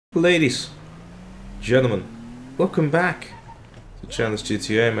Ladies, gentlemen, welcome back to Challenge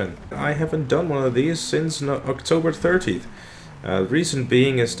Gtamen. I haven't done one of these since October 30th. The reason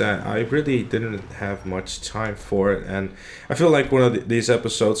being is that I really didn't have much time for it, and I feel like one of these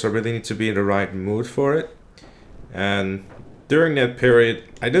episodes I really need to be in the right mood for it. And during that period,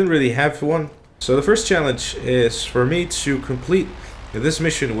 I didn't really have one. So the first challenge is for me to complete this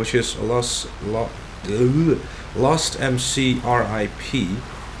mission, which is Lost MC RIP.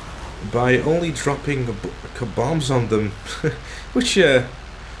 By only dropping bombs on them, which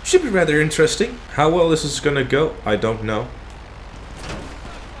should be rather interesting. How well this is gonna go, I don't know.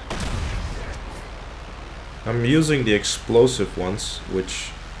 I'm using the explosive ones,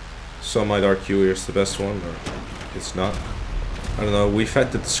 which some might argue is the best one, or it's not. I don't know, we've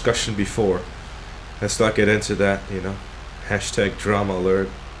had the discussion before. Let's not get into that, you know. Hashtag drama alert.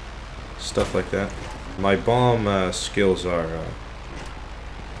 Stuff like that. My bomb skills are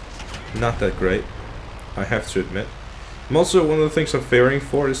not that great, I have to admit. Also, one of the things I'm fearing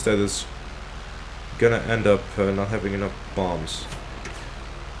for is that it's gonna end up not having enough bombs.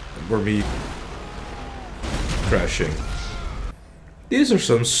 Or me crashing. These are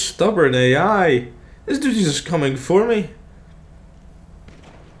some stubborn AI. This dude is just coming for me.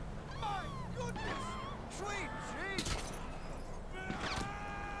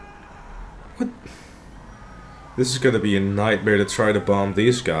 What? This is gonna be a nightmare to try to bomb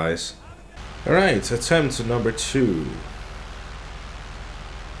these guys. Alright, attempt number 2.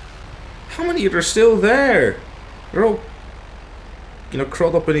 How many are still there? They're all, you know,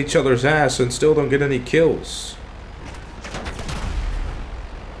 crawled up in each other's ass and still don't get any kills.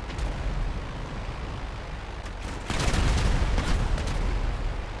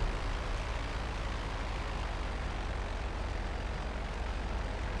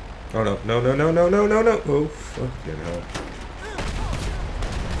 Oh no, no, no, no, no, no, no, no. Oh, fucking hell.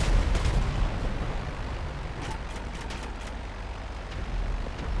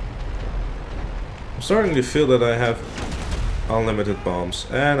 I'm starting to feel that I have unlimited bombs,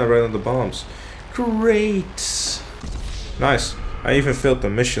 and I ran out of bombs. Great! Nice. I even failed the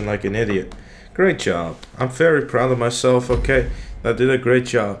mission like an idiot. Great job. I'm very proud of myself, okay? I did a great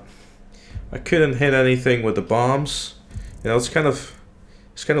job. I couldn't hit anything with the bombs. You know, it's kind of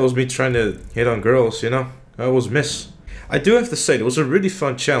was me trying to hit on girls, you know? I was miss. I do have to say, it was a really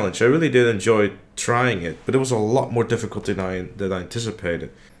fun challenge. I really did enjoy trying it, but it was a lot more difficult than I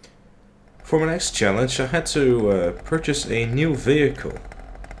anticipated. For my next challenge, I had to purchase a new vehicle.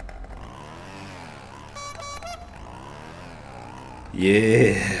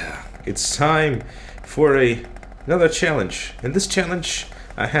 Yeah, it's time for another challenge. In this challenge,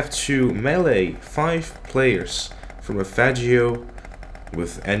 I have to melee 5 players from a Faggio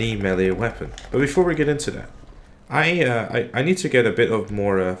with any melee weapon. But before we get into that, I need to get a bit of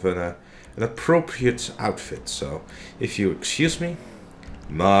more of an appropriate outfit. So, if you excuse me.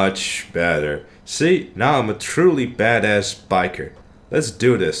 Much better. See, now I'm a truly badass biker. Let's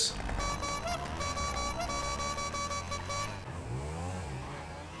do this.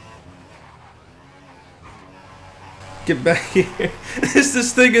 Get back here.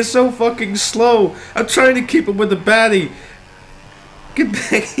 This thing is so fucking slow. I'm trying to keep up with the baddie. Get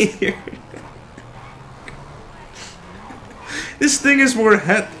back here. This thing is more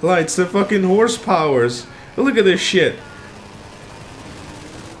headlights than fucking horsepowers. Look at this shit.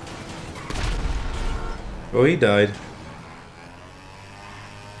 Oh, he died.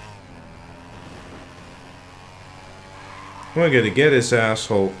 I'm gonna get his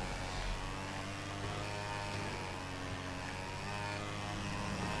asshole.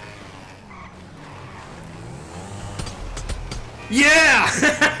 Yeah!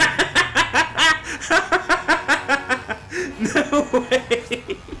 No way!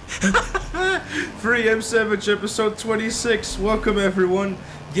 Free M Savage episode 26. Welcome everyone.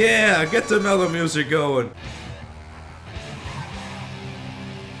 Yeah, get the mellow music going.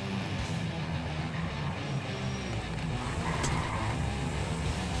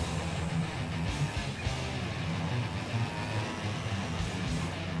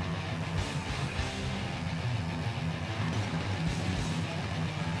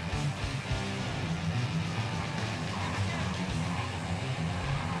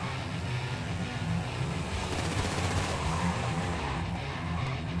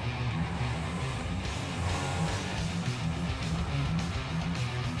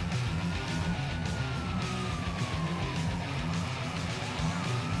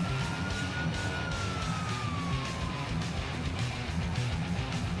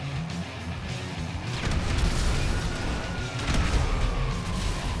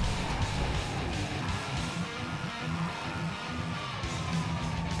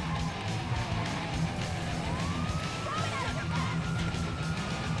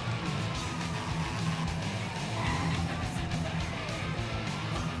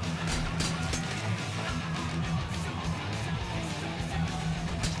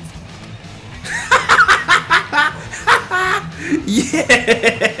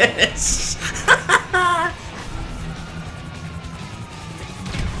 Yes!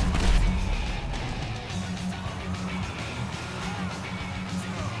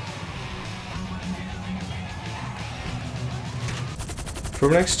 For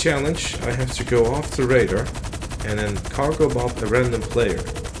the next challenge, I have to go off the radar and then Cargobob a random player.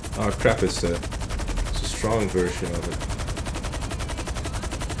 Oh crap, it's a strong version of it.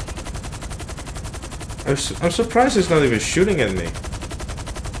 I'm surprised it's not even shooting at me.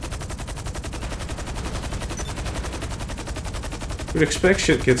 You'd expect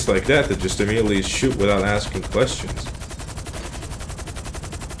shit kids like that to just immediately shoot without asking questions.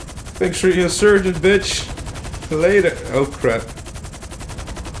 Thanks for your surgeon, bitch. Later. Oh crap.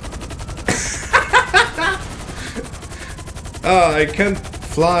 Oh, I can't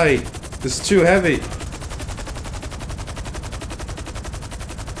fly. It's too heavy.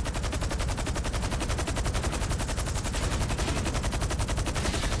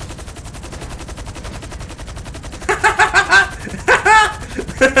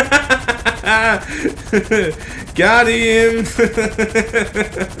 Got him!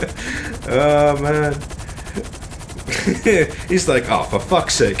 Oh man. He's like, oh, for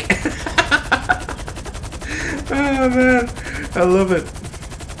fuck's sake. Oh man, I love it.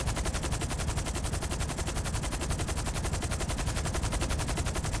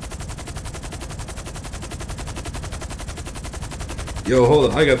 Yo,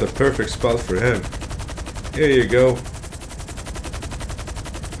 hold on, I got the perfect spot for him. Here you go.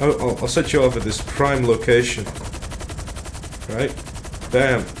 I'll set you off at this prime location. Right?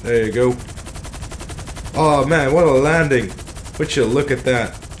 Bam, there you go. Oh man, what a landing. Would you look at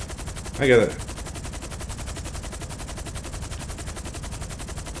that. I gotta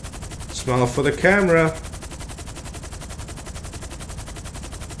smile for the camera.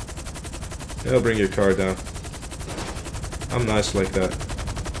 I'll bring your car down. I'm nice like that.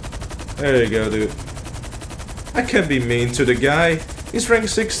 There you go, dude. I can't be mean to the guy. He's rank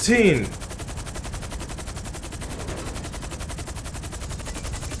 16.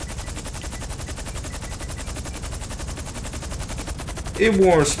 It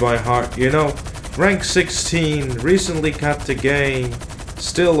warms my heart, you know. Rank 16, recently got the game,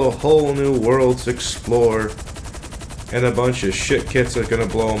 still a whole new world to explore, and a bunch of shit kits are gonna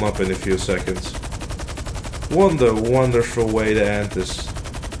blow him up in a few seconds. What a wonderful way to end this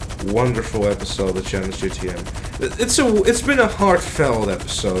wonderful episode of Challenge Gtamen. It's been a heartfelt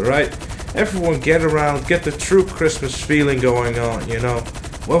episode, right? Everyone get around, get the true Christmas feeling going on, you know?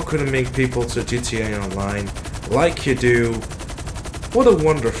 Welcoming people to GTA Online, like you do. What a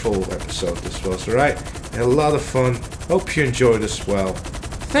wonderful episode this was, right? A lot of fun. Hope you enjoyed as well.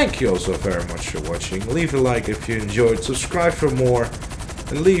 Thank you also very much for watching. Leave a like if you enjoyed, subscribe for more,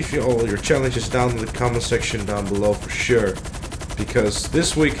 and leave all your challenges down in the comment section down below for sure. Because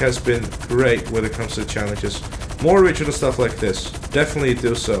this week has been great when it comes to challenges. More original stuff like this. Definitely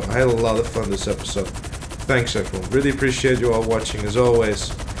do so. I had a lot of fun this episode. Thanks everyone. Really appreciate you all watching as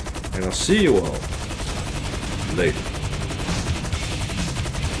always. And I'll see you all